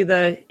route and do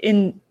the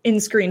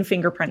in-screen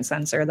fingerprint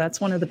sensor.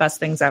 That's one of the best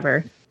things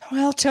ever.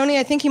 Well, Tony,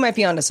 I think you might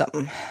be onto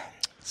something.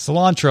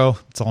 Cilantro.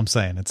 That's all I'm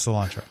saying. It's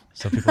cilantro.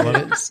 Some people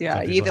love it.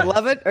 Yeah, you either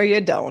love it or you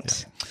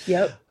don't.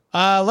 Yeah.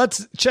 Yep.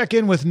 Let's check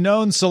in with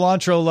known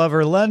cilantro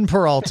lover Len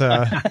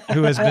Peralta,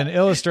 who has been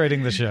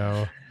illustrating the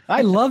show.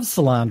 I love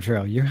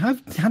cilantro.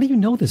 How do you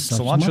know this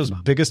stuff? Cilantro's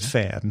biggest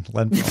fan,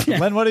 Len Peralta.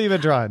 Len, what have you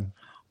been drawing?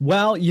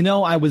 Well,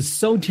 I was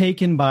so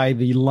taken by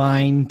the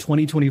line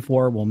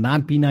 2024 will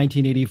not be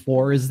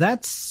 1984.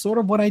 That's sort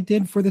of what I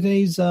did for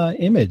today's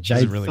image.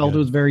 I really felt it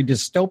was very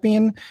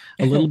dystopian,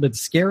 a little bit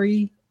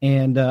scary.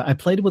 And I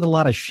played with a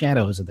lot of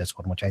shadows in this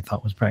one, which I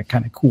thought was probably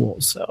kind of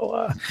cool.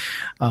 So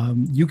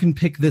you can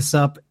pick this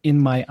up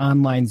in my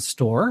online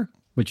store,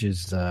 which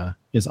is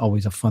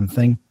always a fun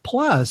thing.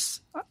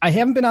 Plus, I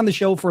haven't been on the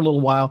show for a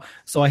little while,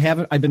 so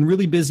I've been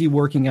really busy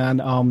working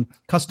on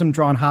custom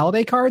drawn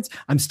holiday cards.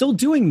 I'm still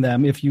doing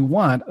them if you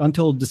want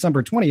until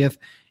December 20th.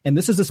 And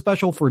this is a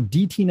special for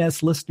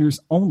DTNS listeners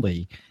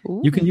only.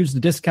 Ooh. You can use the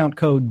discount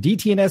code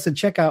DTNS at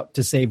checkout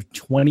to save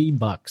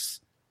 $20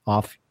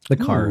 off the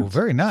card. Ooh,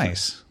 very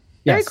nice.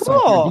 Yes, very cool.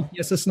 So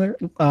DTNS listener,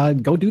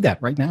 go do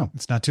that right now.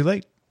 It's not too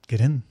late.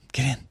 Get in.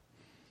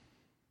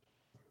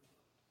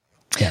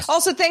 Yes.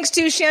 Also, thanks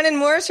to Shannon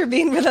Morris for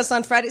being with us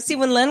on Friday. See,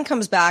 when Len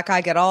comes back,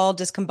 I get all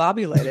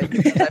discombobulated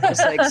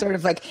because I'm just sort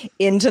of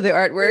into the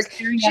artwork.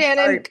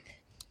 Shannon,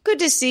 good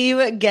to see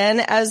you again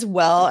as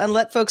well. And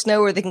let folks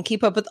know where they can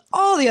keep up with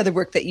all the other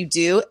work that you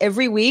do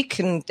every week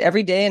and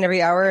every day and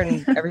every hour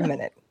and every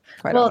minute.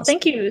 Well,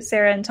 thank you,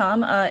 Sarah and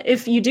Tom.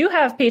 If you do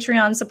have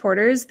Patreon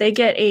supporters, they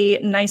get a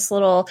nice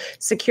little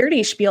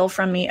security spiel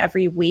from me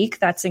every week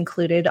that's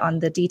included on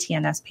the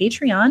DTNS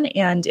Patreon.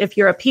 And if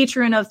you're a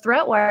patron of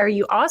ThreatWire,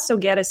 you also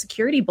get a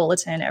security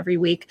bulletin every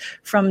week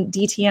from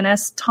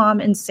DTNS Tom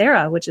and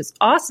Sarah, which is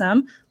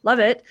awesome. Love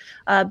it.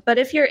 But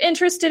if you're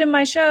interested in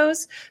my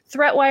shows,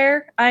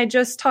 ThreatWire, I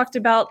just talked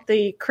about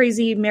the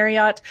crazy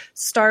Marriott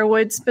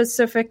Starwood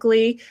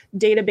specifically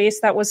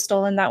database that was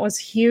stolen. That was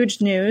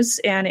huge news.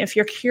 And if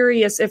you're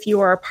curious if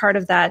you are a part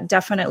of that,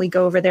 definitely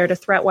go over there to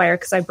ThreatWire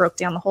because I broke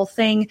down the whole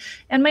thing.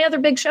 And my other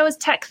big show is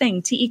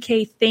TechThing,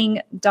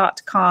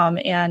 tekthing.com.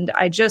 And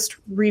I just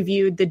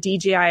reviewed the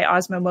DJI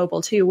Osmo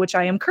Mobile 2, which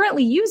I am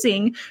currently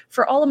using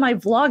for all of my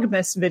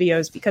Vlogmas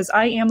videos because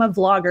I am a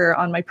vlogger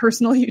on my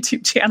personal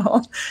YouTube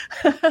channel.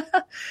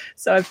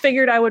 So I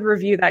figured I would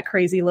review that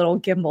crazy little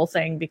gimbal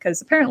thing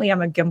because apparently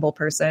I'm a gimbal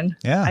person.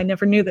 Yeah. I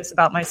never knew this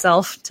about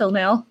myself till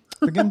now.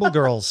 The gimbal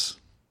girls.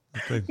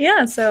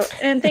 Yeah. So,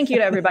 and thank you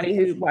to everybody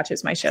who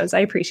watches my shows. I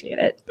appreciate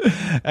it.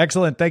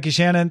 Excellent. Thank you,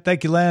 Shannon.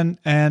 Thank you, Len.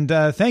 And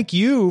thank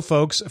you,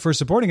 folks, for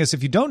supporting us.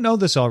 If you don't know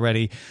this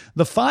already,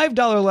 the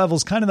 $5 level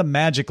is kind of the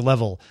magic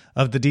level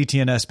of the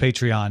DTNS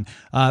Patreon.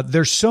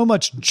 There's so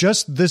much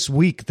just this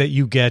week that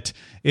you get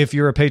if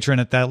you're a patron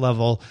at that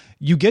level.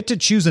 You get to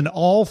choose an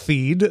all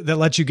feed that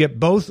lets you get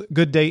both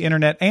Good Day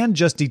Internet and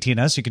just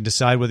DTNS. You can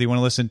decide whether you want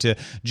to listen to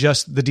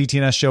just the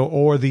DTNS show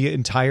or the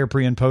entire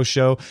pre and post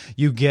show.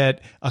 You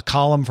get a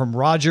column from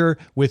Roger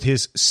with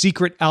his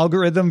secret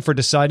algorithm for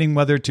deciding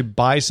whether to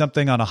buy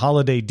something on a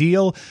holiday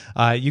deal.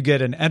 You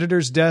get an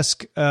editor's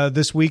desk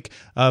this week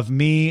of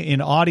me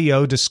in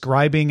audio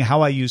describing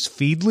how I use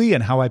Feedly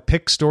and how I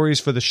pick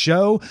stories for the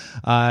show.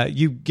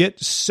 You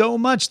get so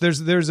much.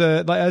 There's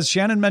as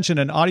Shannon mentioned,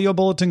 an audio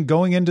bulletin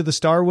going into the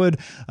Starwood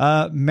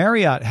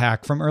Marriott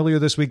hack from earlier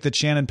this week that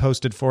Shannon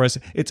posted for us.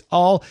 It's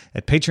all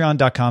at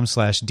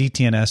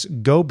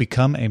patreon.com/DTNS. Go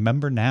become a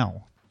member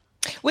now.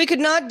 We could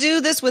not do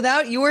this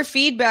without your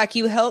feedback.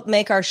 You help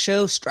make our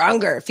show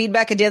stronger.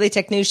 Feedback at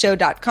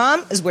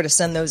dailytechnewsshow.com is where to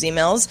send those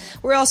emails.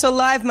 We're also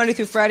live Monday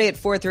through Friday at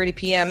 4:30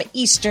 p.m.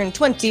 Eastern,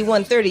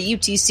 21:30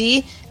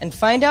 UTC. And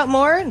find out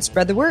more and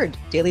spread the word.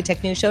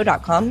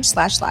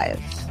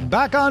 dailytechnewsshow.com/live.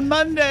 Back on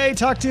Monday.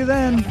 Talk to you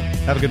then.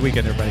 Have a good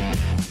weekend, everybody.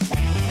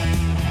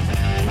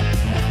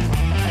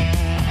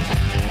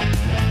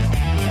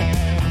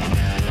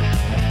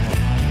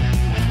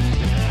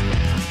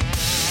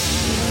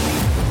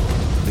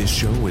 This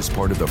show is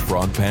part of the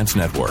Frog Pants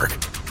Network.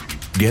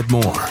 Get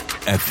more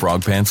at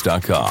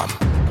frogpants.com.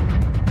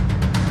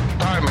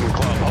 Diamond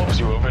Club hopes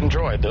you have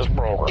enjoyed this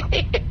program.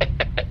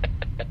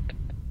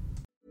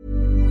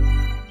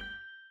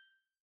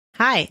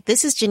 Hi,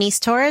 this is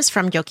Janice Torres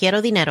from Yo Quiero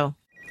Dinero.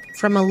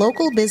 From a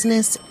local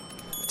business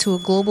to a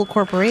global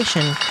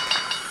corporation,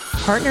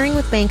 partnering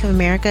with Bank of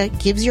America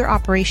gives your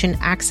operation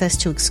access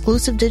to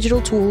exclusive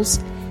digital tools,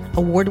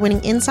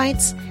 award-winning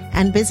insights,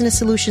 and business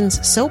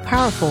solutions so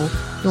powerful,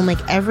 you'll make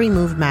every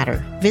move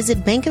matter.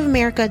 Visit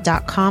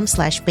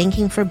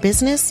bankofamerica.com/banking for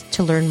business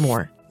to learn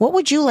more. What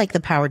would you like the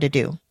power to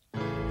do?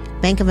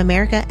 Bank of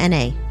America,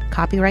 N.A.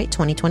 Copyright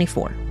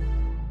 2024.